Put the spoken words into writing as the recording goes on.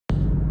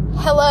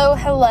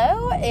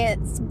Hello,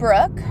 it's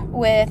Brooke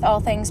with All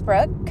Things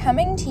Brooke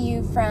coming to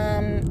you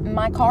from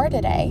my car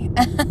today.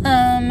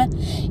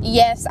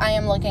 Yes, I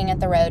am looking at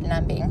the road and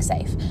I'm being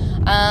safe.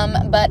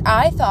 But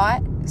I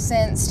thought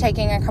since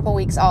taking a couple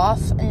weeks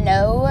off,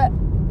 no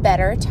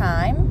better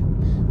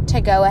time to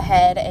go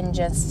ahead and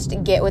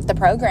just get with the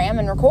program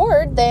and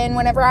record than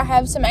whenever I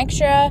have some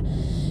extra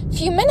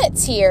few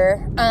minutes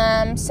here.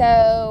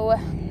 So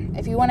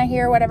if you want to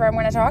hear whatever I'm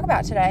going to talk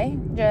about today,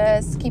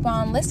 just keep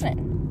on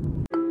listening.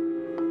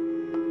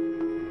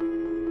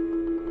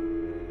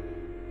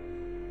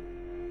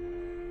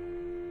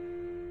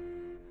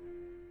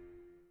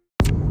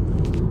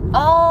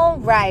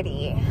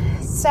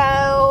 Alrighty,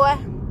 so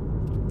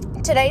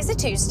today's a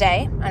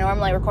Tuesday. I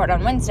normally record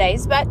on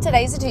Wednesdays, but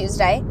today's a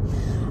Tuesday.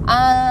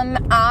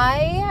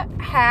 I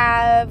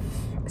have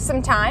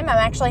some time. I'm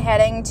actually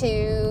heading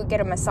to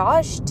get a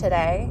massage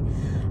today.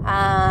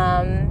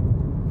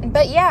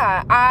 But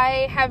yeah,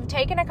 I have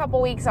taken a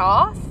couple weeks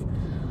off.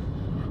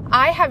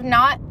 I have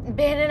not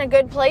been in a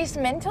good place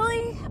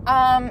mentally,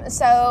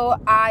 so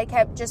I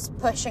kept just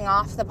pushing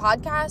off the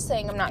podcast,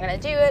 saying I'm not going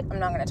to do it, I'm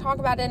not going to talk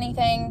about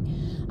anything.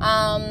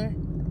 I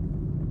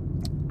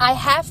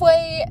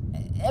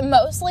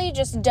mostly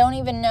just don't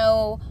even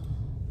know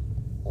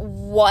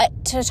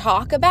what to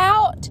talk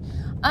about,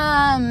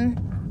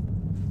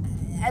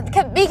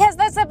 because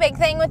that's a big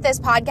thing with this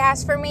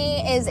podcast for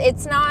me, is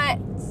it's not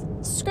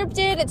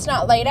scripted, it's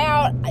not laid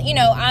out.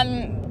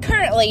 I'm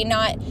currently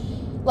not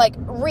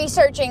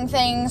researching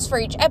things for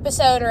each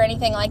episode or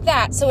anything like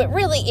that. So it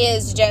really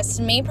is just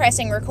me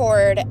pressing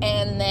record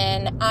and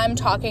then I'm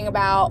talking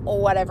about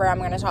whatever I'm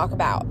going to talk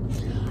about.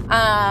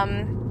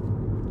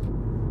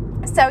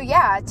 So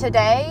yeah,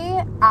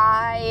 today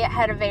I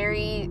had a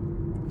very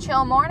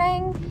chill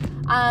morning.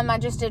 I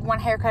just did one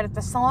haircut at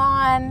the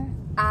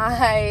salon.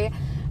 I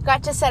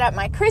got to set up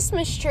my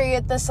Christmas tree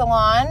at the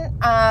salon,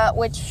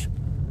 which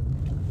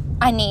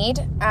I need.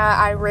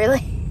 I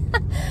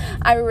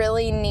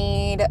really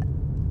need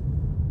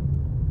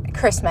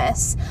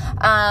Christmas.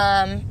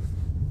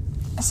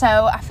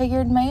 So I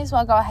figured may as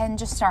well go ahead and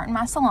just start in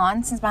my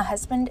salon since my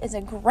husband is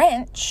a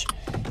Grinch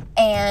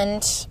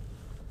and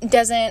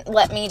doesn't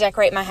let me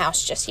decorate my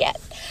house just yet.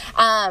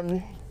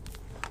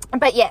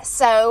 But yes,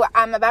 so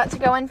I'm about to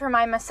go in for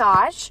my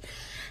massage.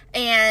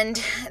 And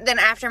then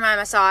after my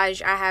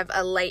massage, I have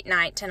a late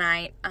night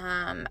tonight.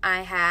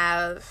 I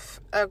have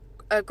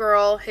a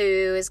girl who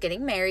is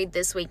getting married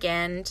this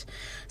weekend.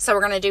 So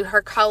we're going to do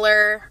her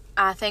color.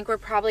 I think we're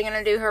probably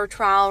going to do her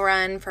trial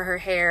run for her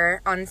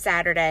hair on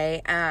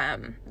Saturday.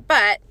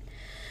 But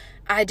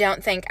I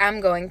don't think I'm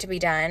going to be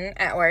done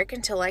at work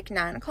until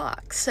 9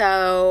 o'clock.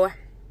 So,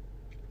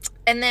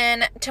 and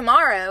then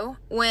tomorrow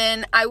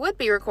when I would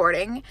be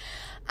recording,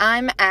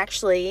 I'm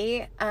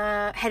actually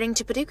heading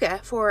to Paducah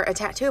for a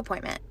tattoo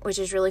appointment, which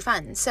is really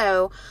fun.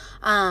 So,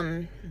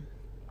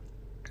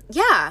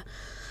 yeah.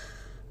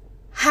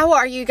 How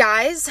are you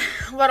guys?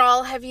 What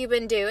all have you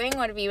been doing?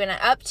 What have you been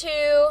up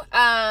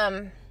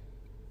to?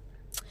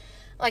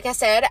 Like I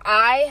said,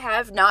 I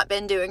have not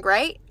been doing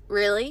great,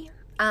 really.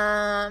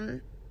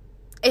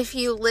 If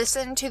you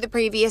listen to the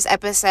previous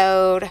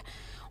episode,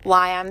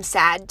 Why I'm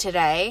Sad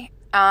Today,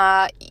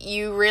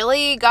 you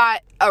really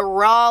got a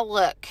raw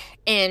look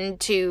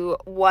into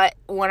what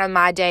one of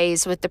my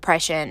days with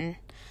depression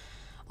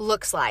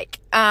looks like.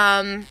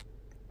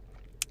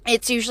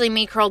 It's usually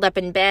me curled up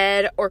in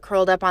bed or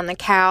curled up on the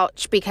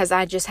couch because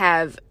I just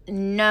have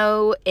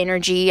no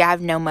energy. I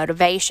have no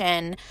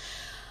motivation.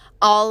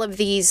 All of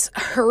these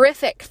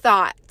horrific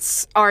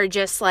thoughts are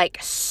just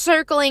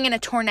circling in a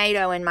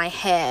tornado in my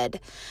head.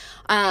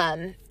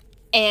 And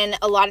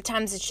a lot of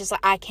times it's just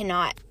I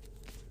cannot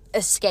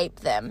escape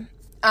them.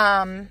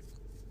 And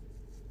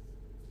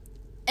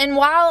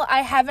while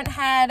I haven't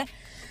had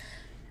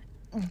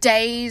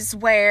days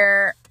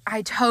where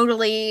I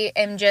totally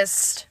am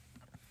just,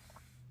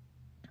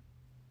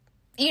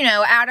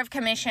 out of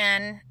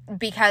commission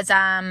because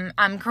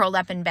I'm curled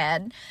up in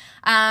bed,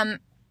 I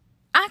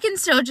can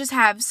still just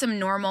have some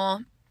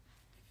normal,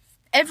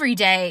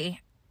 everyday,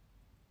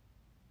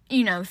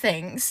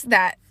 things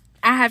that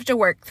I have to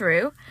work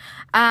through.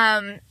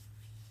 And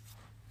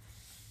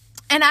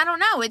I don't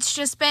know,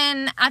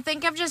 I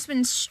think I've just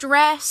been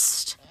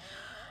stressed.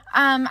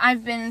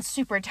 I've been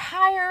super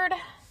tired,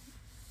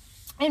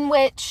 in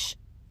which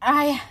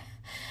I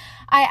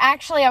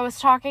was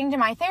talking to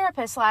my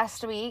therapist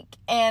last week,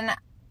 and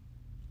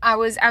I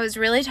was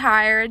really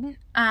tired.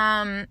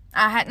 I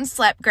hadn't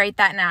slept great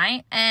that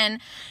night, and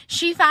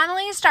she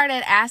finally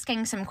started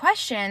asking some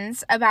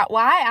questions about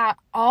why I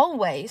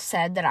always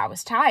said that I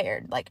was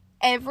tired.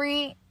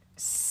 Every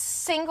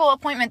single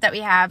appointment that we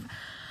have,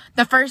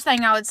 the first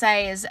thing I would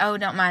say is, oh,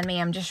 don't mind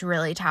me, I'm just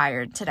really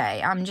tired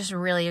today. I'm just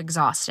really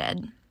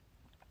exhausted.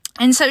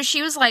 And so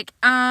she was like,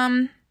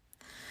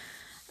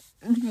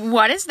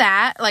 what is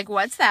that?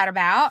 What's that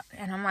about?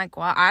 And I'm like,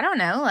 well, I don't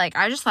know.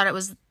 I just thought it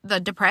was the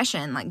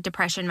depression.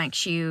 Depression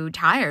makes you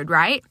tired,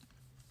 right?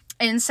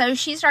 And so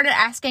she started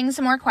asking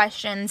some more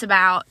questions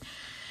about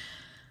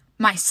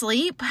my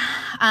sleep,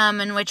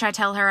 in which I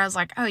tell her, I was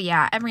like, oh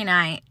yeah, every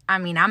night, I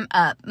mean, I'm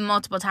up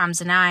multiple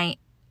times a night.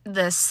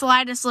 The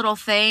slightest little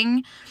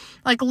thing,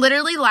 like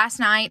literally last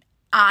night,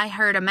 I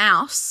heard a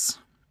mouse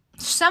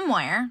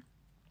somewhere,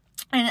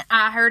 and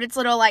I heard its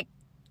little like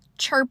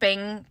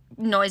chirping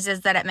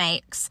noises that it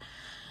makes.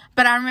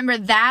 But I remember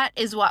that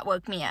is what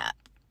woke me up.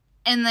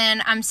 And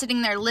then I'm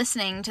sitting there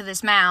listening to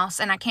this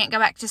mouse, and I can't go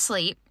back to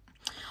sleep.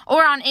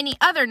 Or on any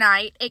other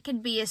night, it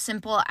could be as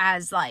simple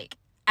as like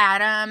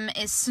Adam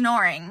is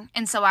snoring,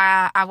 and so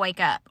I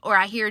wake up. Or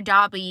I hear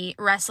Dobby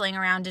wrestling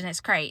around in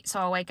his crate, so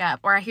I wake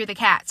up. Or I hear the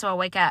cat, so I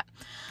wake up.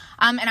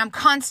 And I'm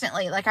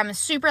constantly, like, I'm a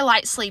super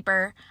light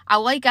sleeper. I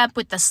wake up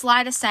with the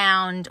slightest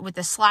sound, with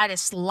the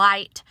slightest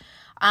light.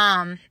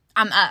 I'm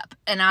up,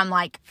 and I'm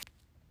like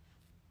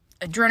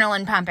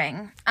adrenaline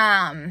pumping.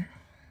 I'm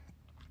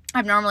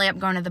normally up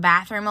going to the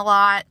bathroom a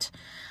lot.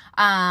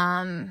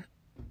 Along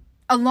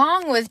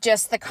with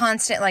just the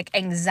constant, like,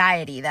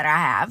 anxiety that I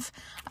have.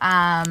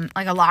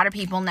 Like, a lot of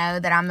people know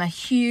that I'm a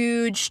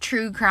huge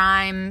true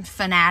crime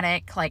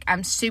fanatic. Like,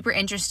 I'm super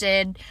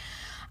interested.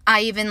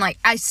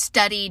 I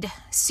studied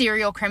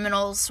serial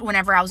criminals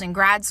whenever I was in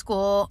grad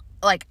school.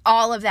 Like,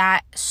 all of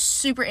that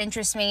super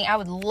interests me. I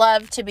would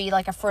love to be,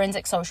 like, a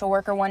forensic social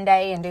worker one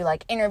day and do,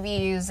 like,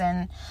 interviews,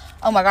 and,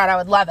 oh my God, I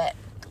would love it.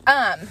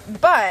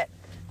 But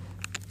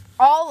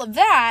all of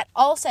that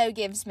also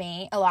gives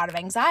me a lot of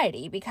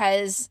anxiety,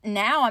 because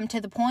now I'm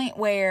to the point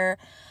where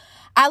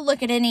I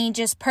look at any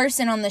just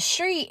person on the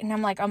street and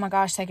I'm like, oh my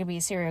gosh, they could be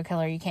a serial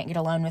killer. You can't get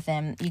alone with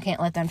them. You can't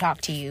let them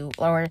talk to you.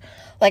 Or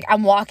like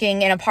I'm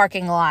walking in a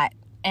parking lot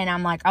and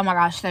I'm like, oh my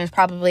gosh, there's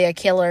probably a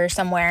killer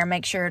somewhere.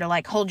 Make sure to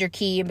like hold your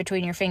key in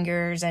between your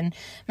fingers, and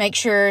make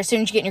sure as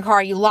soon as you get in your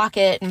car, you lock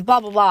it, and blah,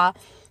 blah,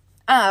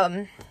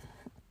 blah.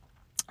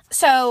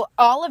 So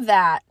all of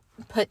that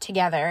put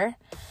together,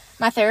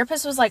 my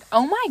therapist was like,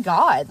 oh my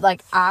God,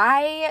 like,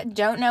 I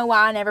don't know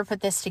why I never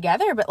put this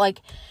together, but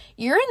like,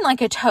 you're in like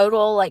a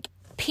total like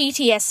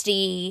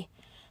PTSD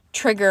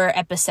trigger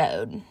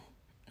episode,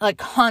 like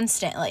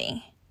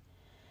constantly.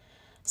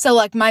 So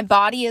like my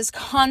body is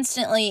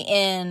constantly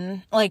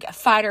in like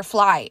fight or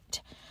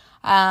flight.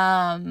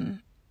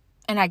 And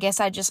I guess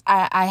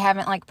I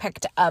haven't like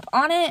picked up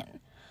on it.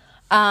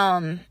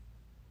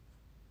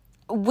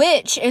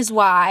 Which is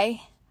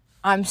why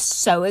I'm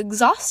so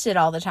exhausted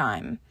all the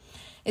time,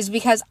 is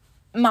because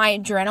my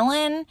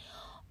adrenaline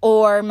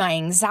or my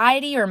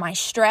anxiety or my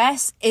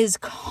stress is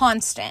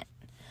constant.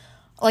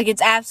 Like,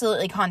 it's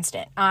absolutely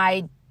constant.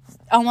 I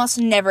almost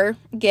never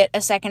get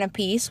a second of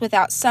peace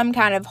without some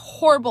kind of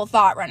horrible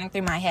thought running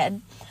through my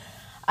head.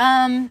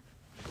 But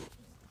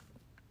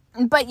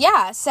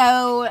yeah,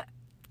 so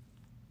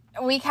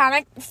we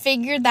kind of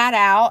figured that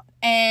out.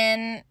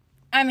 And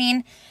I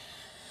mean,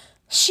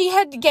 she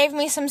had gave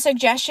me some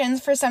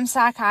suggestions for some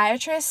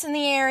psychiatrists in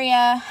the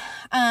area,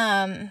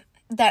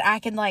 that I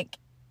could like,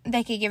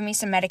 they could give me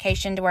some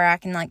medication to where I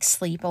can like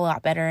sleep a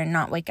lot better and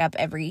not wake up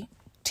every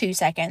 2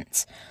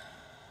 seconds.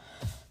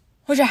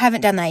 Which I haven't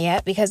done that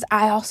yet, because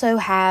I also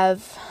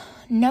have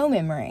no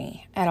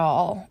memory at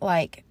all.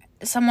 Like,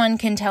 someone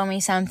can tell me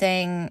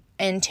something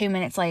and 2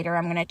 minutes later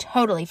I'm going to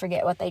totally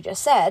forget what they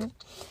just said.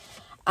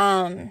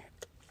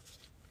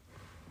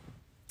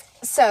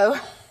 So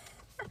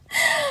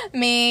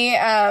me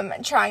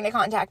trying to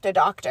contact a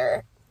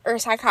doctor or a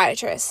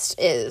psychiatrist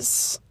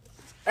is,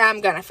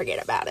 I'm going to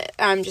forget about it.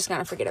 I'm just going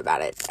to forget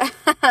about it.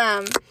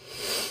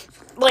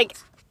 Like,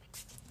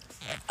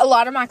 a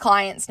lot of my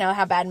clients know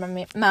how bad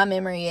my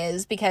memory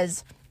is,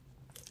 because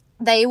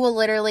they will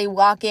literally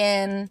walk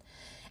in.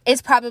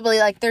 It's probably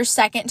like their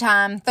second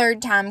time,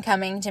 third time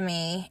coming to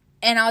me,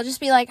 and I'll just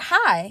be like,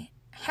 hi,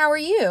 how are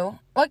you?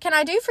 What can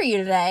I do for you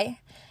today?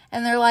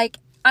 And they're like,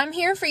 I'm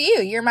here for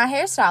you. You're my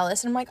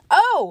hairstylist. And I'm like,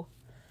 oh,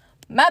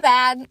 my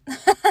bad.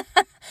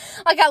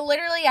 Like,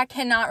 I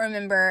cannot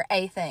remember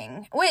a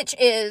thing, which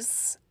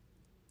is,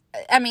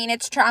 I mean,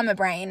 it's trauma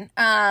brain.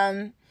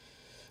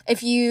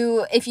 If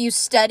you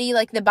study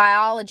like the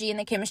biology and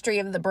the chemistry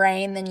of the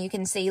brain, then you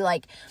can see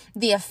like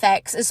the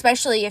effects,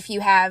 especially if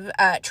you have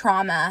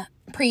trauma,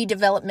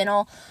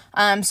 pre-developmental.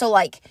 So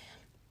like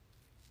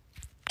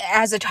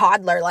as a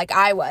toddler, like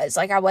I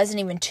wasn't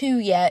even 2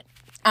 yet.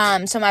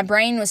 So my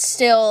brain was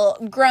still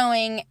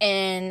growing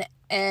and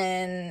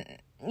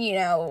you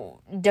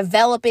know,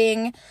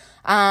 developing.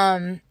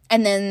 And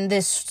then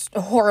this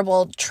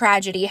horrible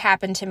tragedy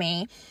happened to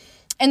me.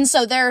 And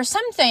so there are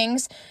some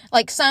things,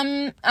 like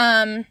some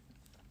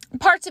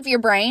parts of your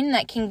brain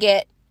that can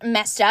get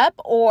messed up,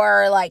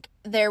 or like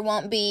there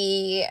won't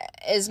be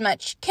as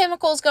much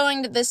chemicals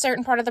going to this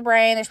certain part of the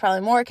brain. There's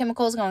probably more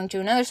chemicals going to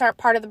another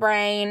part of the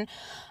brain.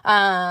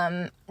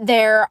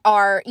 There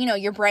are, you know,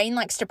 your brain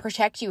likes to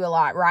protect you a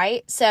lot,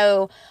 right?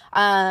 So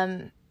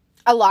a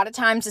lot of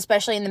times,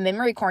 especially in the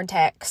memory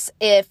cortex,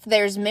 if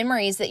there's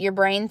memories that your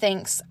brain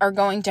thinks are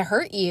going to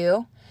hurt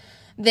you,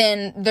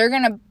 then they're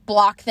going to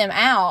block them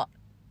out.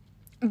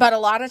 But a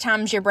lot of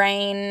times your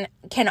brain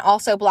can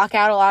also block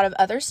out a lot of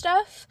other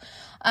stuff.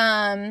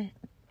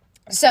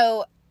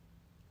 So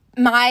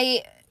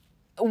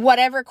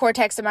whatever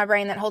cortex of my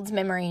brain that holds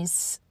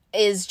memories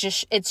is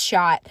just, it's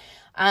shot.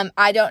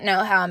 I don't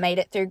know how I made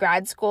it through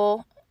grad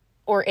school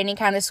or any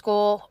kind of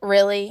school,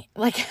 really.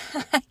 Like,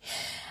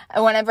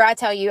 whenever I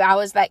tell you I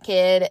was that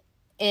kid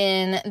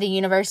in the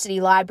university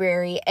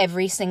library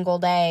every single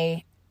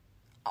day,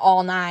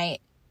 all night,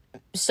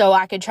 so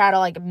I could try to,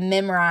 like,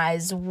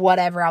 memorize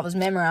whatever I was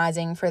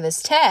memorizing for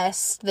this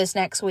test this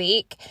next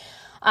week,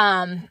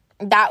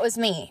 that was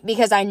me,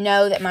 because I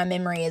know that my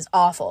memory is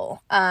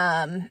awful.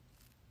 I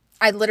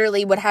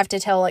literally would have to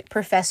tell, like,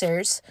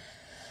 professors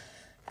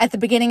at the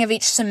beginning of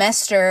each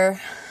semester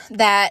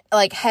that,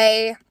 like,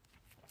 hey,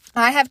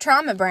 I have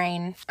trauma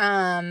brain.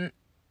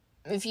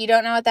 If you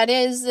don't know what that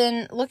is,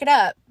 then look it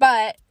up.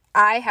 But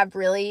I have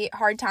really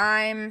hard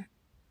time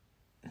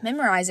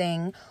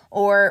memorizing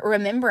or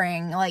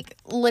remembering. Like,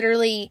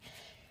 literally,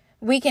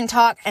 we can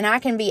talk and I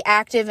can be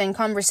active in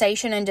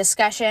conversation and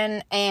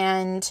discussion,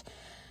 and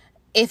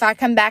if I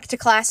come back to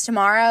class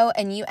tomorrow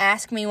and you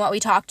ask me what we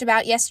talked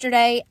about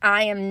yesterday,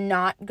 I am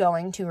not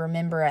going to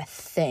remember a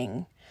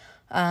thing,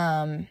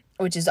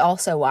 which is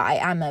also why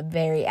I'm a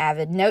very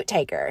avid note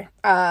taker.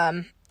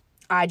 I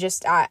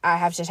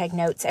have to take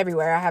notes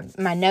everywhere. I have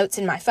my notes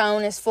in my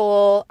phone is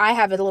full. I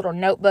have a little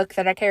notebook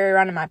that I carry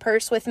around in my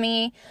purse with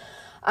me.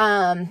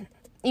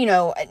 You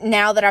know,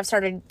 now that I've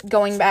started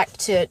going back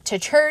to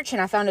church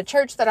and I found a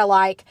church that I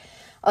like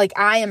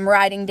I am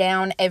writing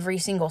down every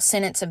single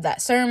sentence of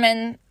that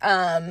sermon,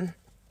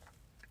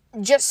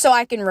 just so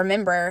I can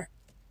remember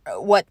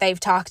what they've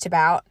talked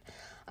about.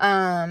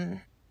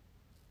 But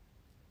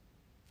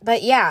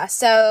yeah,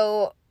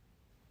 so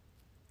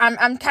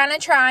I'm kind of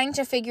trying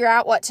to figure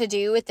out what to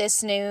do with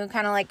this new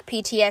kind of like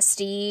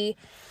PTSD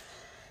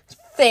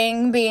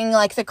thing being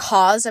like the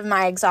cause of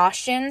my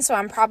exhaustion. So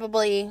I'm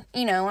probably,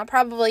 I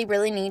probably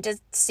really need to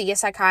see a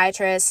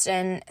psychiatrist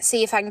and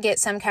see if I can get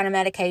some kind of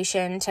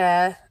medication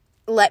to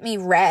let me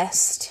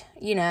rest,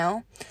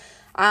 But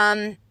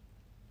I'm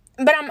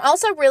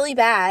also really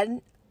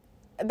bad,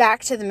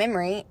 back to the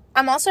memory,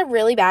 I'm also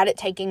really bad at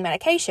taking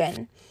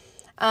medication.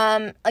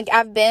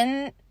 I've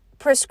been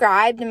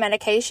prescribed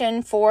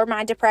medication for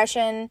my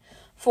depression,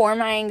 for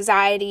my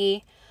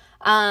anxiety.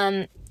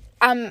 I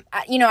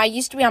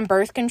used to be on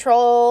birth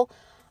control,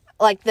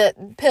 like the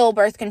pill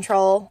birth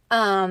control.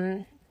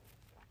 I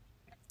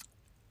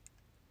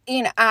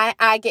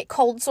get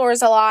cold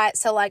sores a lot.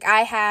 So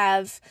I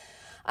have,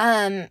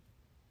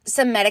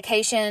 some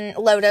medication,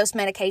 low dose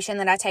medication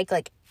that I take,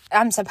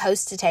 I'm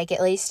supposed to take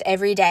at least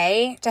every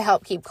day to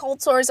help keep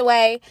cold sores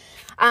away.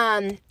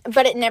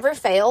 But it never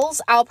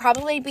fails. I'll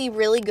probably be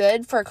really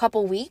good for a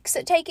couple weeks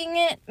at taking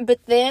it, but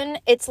then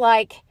it's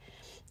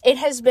it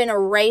has been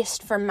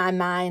erased from my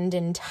mind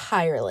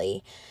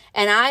entirely.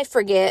 And I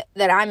forget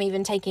that I'm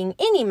even taking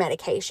any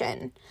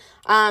medication.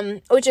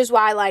 Which is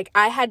why,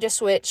 I had to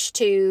switch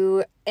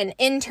to an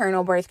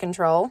internal birth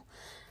control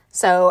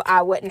so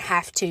I wouldn't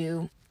have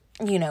to,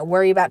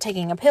 worry about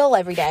taking a pill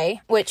every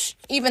day, which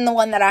even the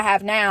one that I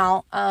have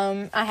now,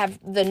 I have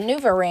the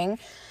NuvaRing,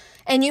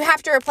 and you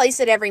have to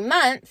replace it every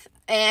month.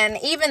 And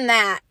even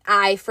that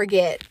I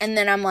forget. And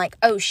then I'm like,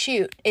 oh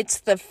shoot, it's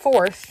the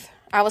 4th.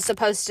 I was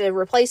supposed to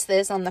replace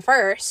this on the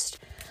 1st.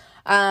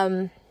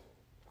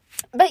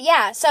 But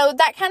yeah, so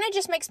that kind of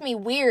just makes me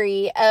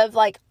weary of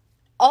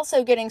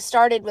also getting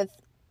started with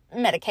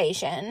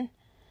medication,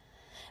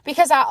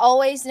 because I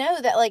always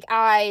know that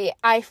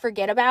I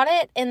forget about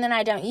it and then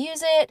I don't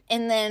use it.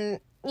 And then,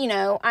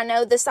 I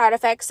know the side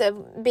effects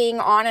of being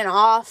on and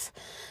off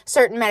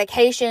certain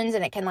medications,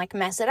 and it can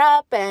mess it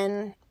up.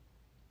 And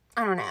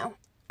I don't know.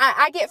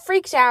 I get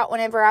freaked out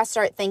whenever I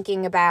start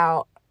thinking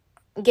about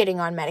getting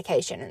on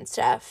medication and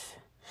stuff,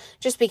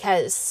 just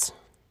because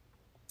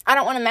I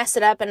don't want to mess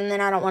it up, and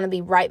then I don't want to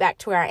be right back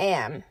to where I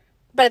am.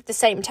 But at the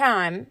same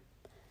time,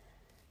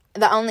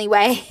 the only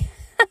way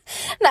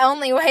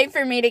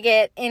for me to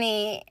get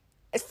any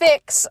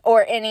fix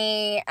or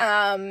any,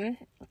 to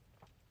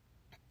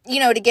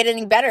get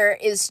any better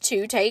is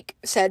to take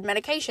said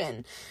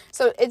medication.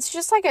 So it's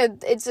just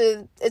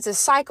it's a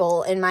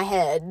cycle in my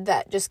head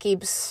that just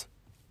keeps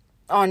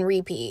on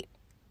repeat.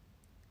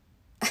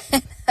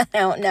 I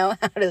don't know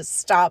how to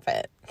stop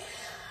it.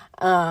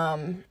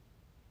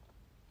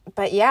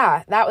 But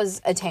yeah, that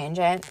was a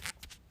tangent.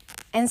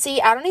 And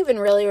see, I don't even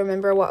really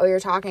remember what we were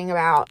talking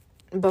about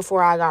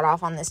before I got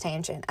off on this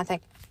tangent. I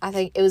think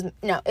it was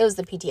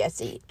the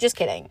PTSD. Just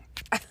kidding.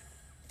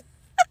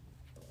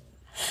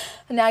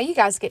 Now you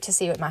guys get to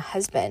see what my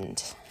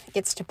husband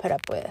gets to put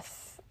up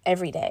with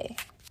every day.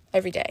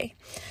 I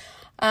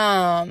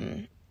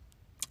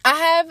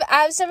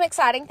have some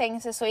exciting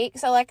things this week.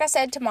 So like I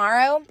said,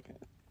 tomorrow,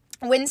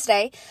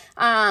 Wednesday,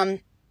 I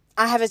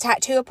have a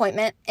tattoo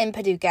appointment in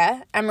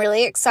Paducah. I'm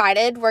really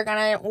excited. We're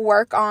going to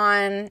work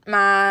on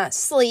my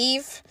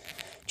sleeve,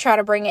 try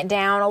to bring it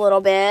down a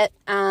little bit.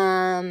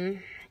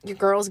 Your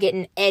girl's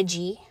getting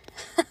edgy.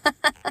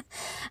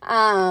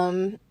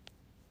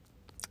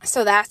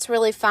 So that's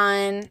really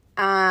fun.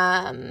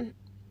 And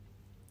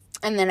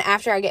then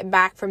after I get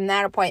back from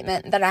that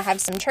appointment, then I have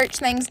some church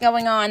things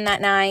going on that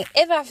night,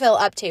 if I feel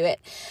up to it.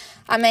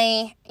 I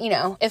may,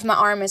 if my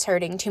arm is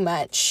hurting too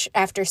much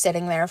after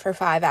sitting there for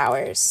 5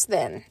 hours,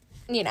 then,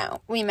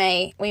 we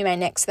may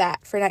nix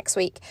that for next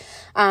week.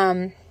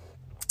 And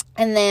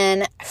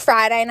then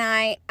Friday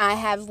night, I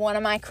have one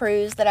of my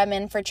crews that I'm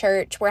in for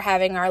church. We're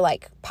having our,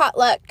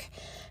 potluck,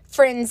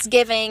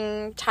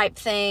 Friendsgiving type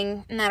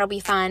thing, and that'll be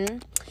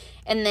fun.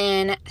 And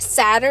then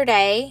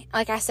Saturday,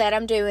 like I said,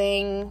 I'm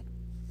doing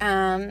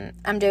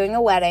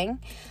a wedding.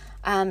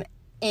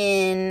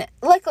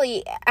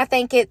 Luckily, I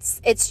think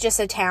it's just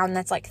a town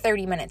that's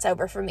 30 minutes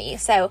over for me,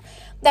 so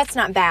that's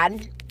not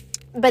bad.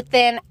 But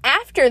then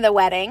after the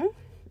wedding,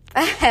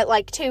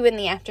 at 2 in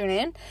the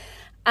afternoon,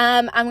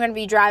 I'm going to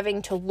be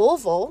driving to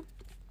Louisville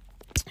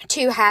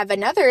to have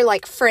another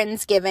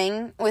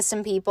Friendsgiving with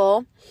some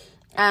people,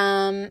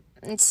 and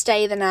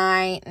stay the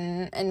night,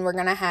 and we're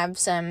going to have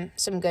some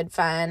good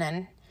fun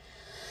and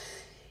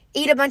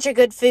eat a bunch of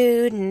good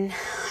food and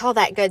all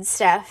that good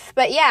stuff.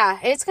 But yeah,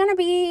 it's going to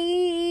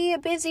be a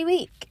busy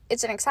week.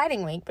 It's an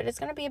exciting week, but it's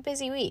going to be a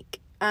busy week.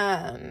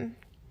 And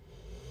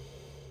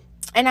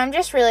I'm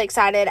just really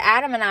excited.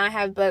 Adam and I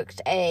have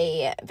booked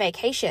a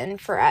vacation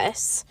for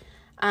us.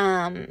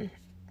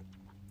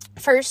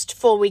 First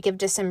full week of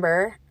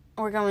December,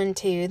 we're going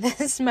to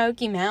the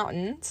Smoky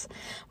Mountains,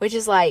 which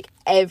is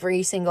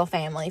every single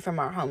family from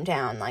our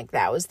hometown.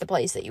 That was the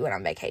place that you went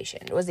on vacation.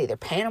 It was either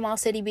Panama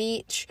City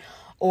Beach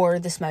or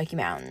the Smoky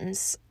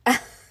Mountains.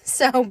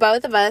 So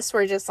both of us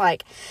were just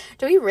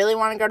do we really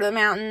want to go to the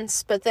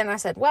mountains? But then I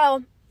said,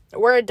 well,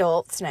 we're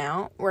adults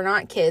now. We're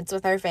not kids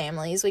with our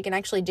families. We can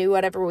actually do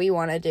whatever we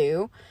want to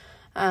do.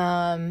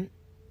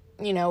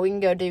 We can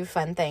go do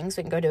fun things.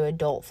 We can go do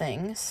adult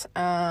things.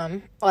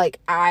 I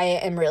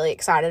am really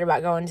excited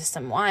about going to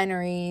some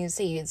wineries.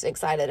 He's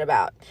excited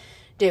about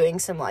doing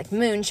some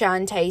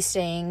moonshine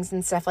tastings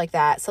and stuff like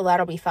that. So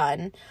that'll be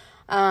fun.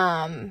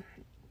 But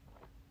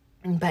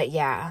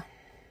yeah,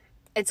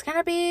 it's going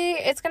to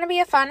be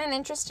a fun and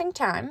interesting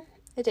time.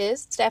 It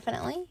is,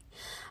 definitely.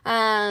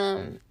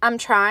 I'm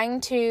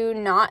trying to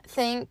not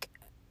think.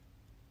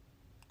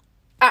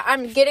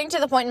 I'm getting to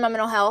the point in my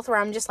mental health where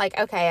I'm just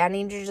okay, I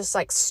need to just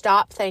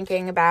stop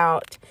thinking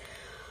about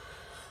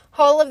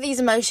all of these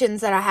emotions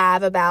that I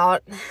have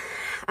about,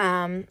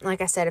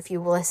 like I said, if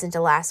you listened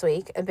to last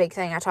week, a big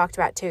thing I talked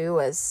about too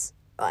was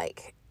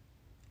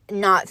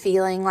not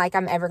feeling like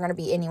I'm ever going to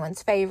be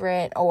anyone's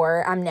favorite,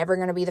 or I'm never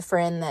going to be the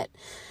friend that,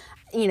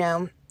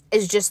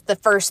 is just the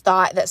first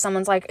thought that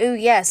someone's ooh,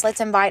 yes, let's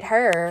invite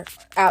her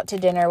out to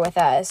dinner with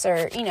us,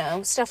 or,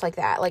 stuff like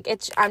that.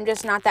 I'm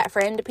just not that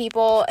friend to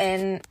people,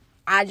 and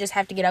I just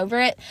have to get over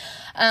it.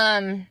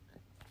 And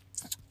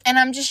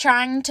I'm just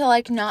trying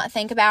to, not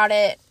think about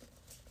it.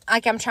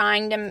 I'm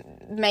trying to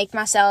make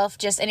myself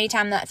just,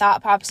 anytime that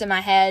thought pops in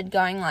my head,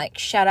 going,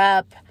 shut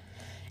up,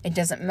 it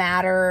doesn't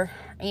matter,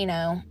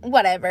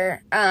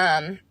 whatever.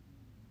 And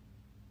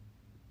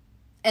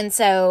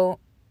so,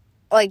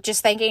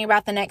 just thinking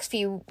about the next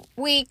few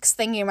weeks,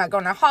 thinking about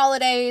going to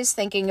holidays,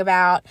 thinking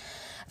about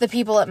the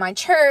people at my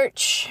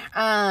church,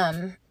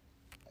 I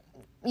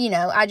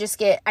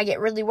get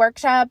really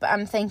worked up.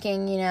 I'm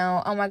thinking,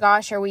 oh my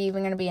gosh, are we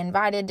even going to be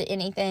invited to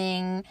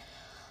anything?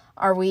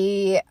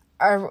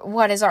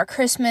 What is our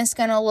Christmas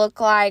going to look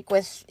like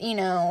with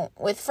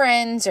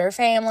friends or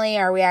family?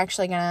 Are we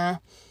actually going to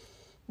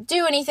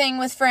do anything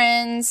with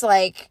friends? Stuff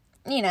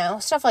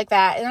like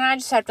that. And then I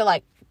just have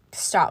to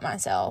stop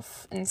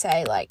myself and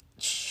say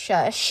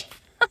shush.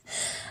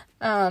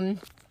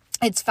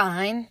 It's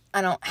fine.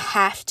 I don't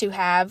have to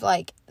have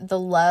the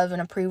love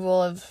and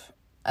approval of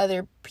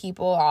other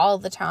people all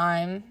the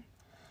time,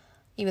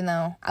 even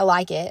though I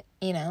like it,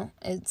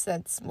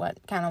 that's what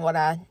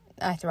I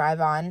thrive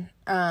on.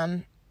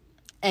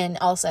 And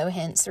also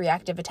hence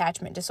reactive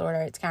attachment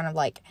disorder. It's kind of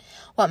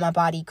what my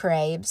body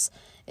craves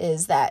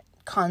is that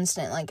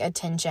constant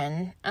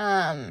attention.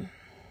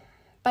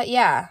 But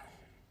yeah,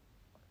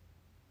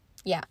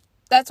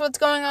 that's what's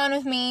going on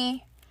with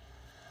me.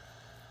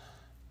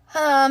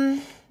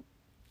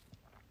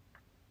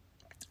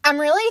 I'm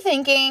really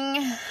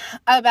thinking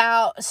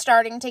about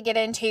starting to get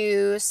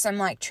into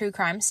some true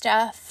crime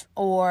stuff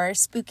or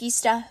spooky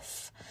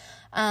stuff.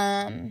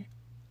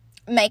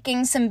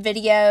 Making some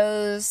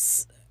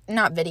videos,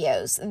 not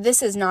videos.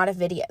 This is not a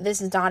video.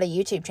 This is not a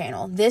YouTube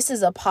channel. This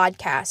is a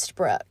podcast,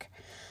 Brooke.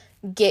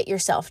 Get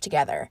yourself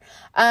together.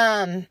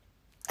 I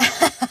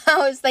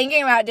was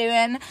thinking about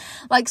doing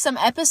some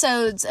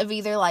episodes of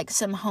either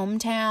some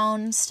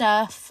hometown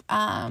stuff,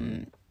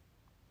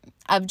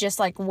 of just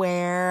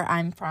where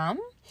I'm from.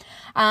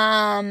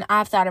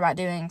 I've thought about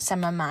doing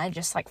some of my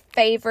just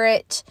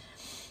favorite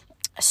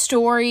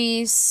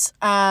stories,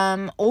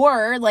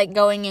 or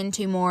going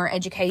into more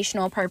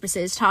educational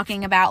purposes,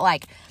 talking about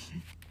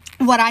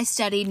what I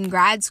studied in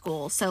grad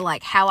school. So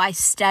how I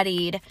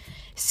studied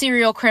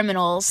serial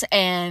criminals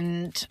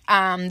and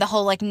the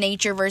whole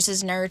nature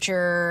versus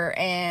nurture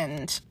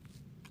and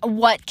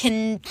what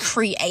can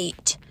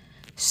create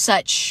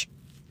such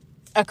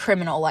a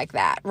criminal like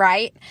that,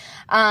 right?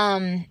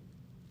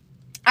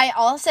 I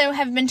also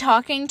have been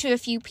talking to a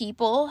few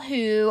people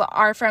who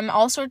are from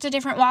all sorts of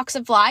different walks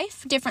of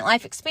life, different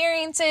life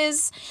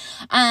experiences,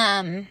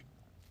 who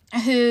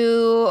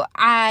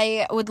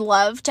I would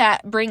love to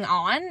bring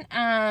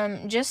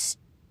on, just,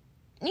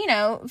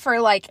 for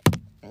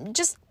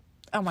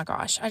oh my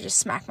gosh, I just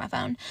smacked my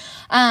phone,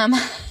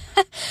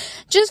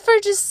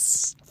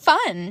 just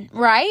fun,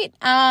 right?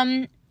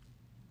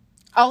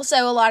 Also,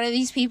 a lot of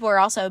these people are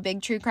also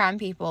big true crime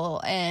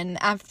people, and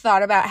I've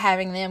thought about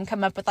having them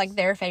come up with,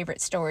 their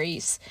favorite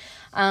stories,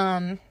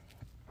 and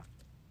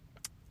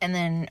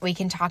then we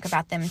can talk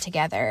about them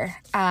together,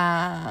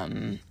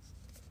 but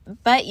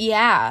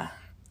yeah,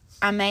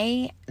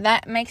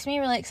 that makes me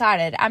really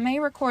excited. I may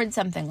record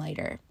something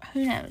later,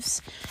 who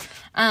knows,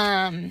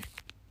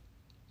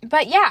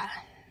 but yeah,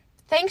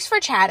 thanks for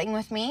chatting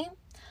with me.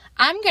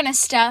 I'm gonna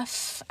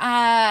stuff,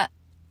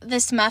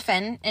 this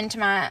muffin into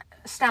my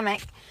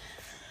stomach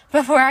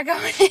before I go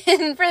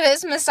in for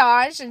this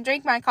massage and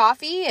drink my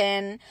coffee,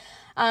 and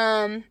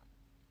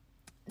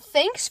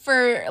thanks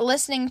for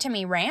listening to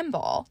me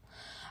ramble.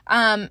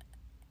 I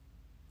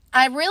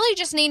really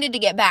just needed to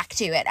get back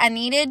to it. I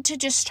needed to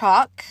just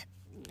talk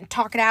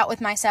it out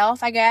with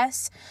myself, I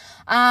guess.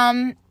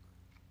 And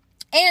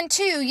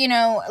too,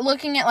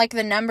 looking at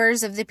the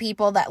numbers of the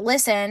people that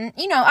listen,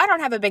 I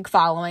don't have a big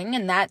following,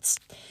 and that's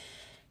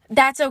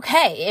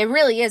okay. It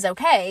really is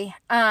okay.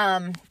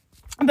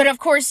 But of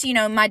course,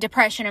 my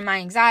depression and my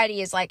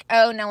anxiety is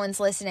oh, no one's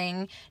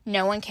listening.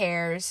 No one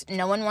cares.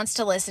 No one wants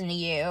to listen to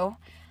you.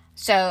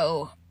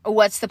 So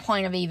what's the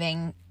point of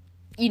even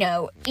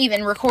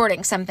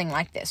recording something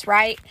like this,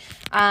 right?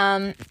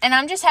 And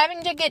I'm just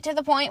having to get to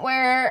the point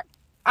where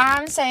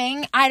I'm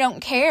saying I don't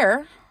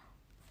care.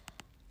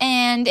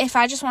 And if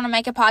I just want to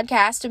make a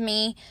podcast of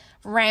me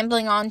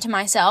rambling on to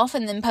myself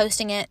and then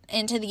posting it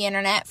into the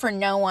internet for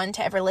no one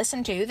to ever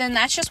listen to, then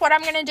that's just what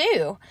I'm going to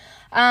do.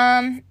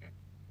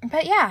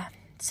 But yeah,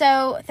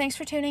 so thanks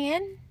for tuning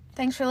in.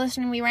 Thanks for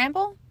listening to me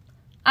ramble.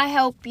 I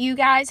hope you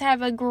guys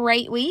have a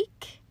great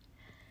week,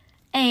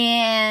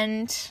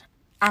 and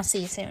I'll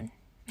see you soon.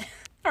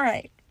 All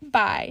right,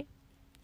 bye.